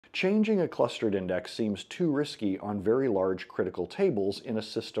Changing a clustered index seems too risky on very large critical tables in a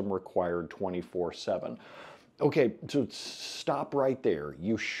system required 24/7. Okay, so stop right there.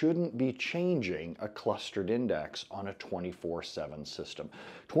 You shouldn't be changing a clustered index on a 24/7 system.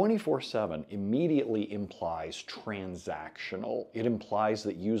 24/7 immediately implies transactional. It implies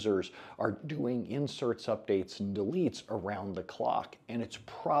that users are doing inserts, updates, and deletes around the clock, and it's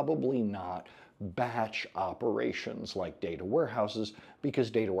probably not batch operations like data warehouses,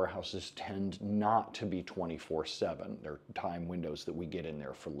 because data warehouses tend not to be 24/7. There are time windows that we get in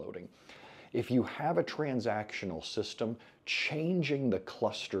there for loading. If you have a transactional system, changing the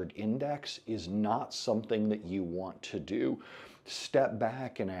clustered index is not something that you want to do. Step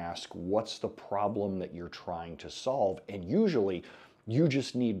back and ask, what's the problem that you're trying to solve? And usually, you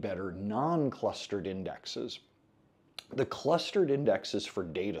just need better non-clustered indexes. The clustered indexes for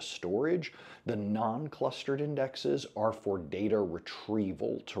data storage, the non-clustered indexes are for data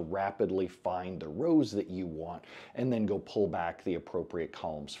retrieval to rapidly find the rows that you want and then go pull back the appropriate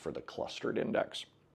columns for the clustered index.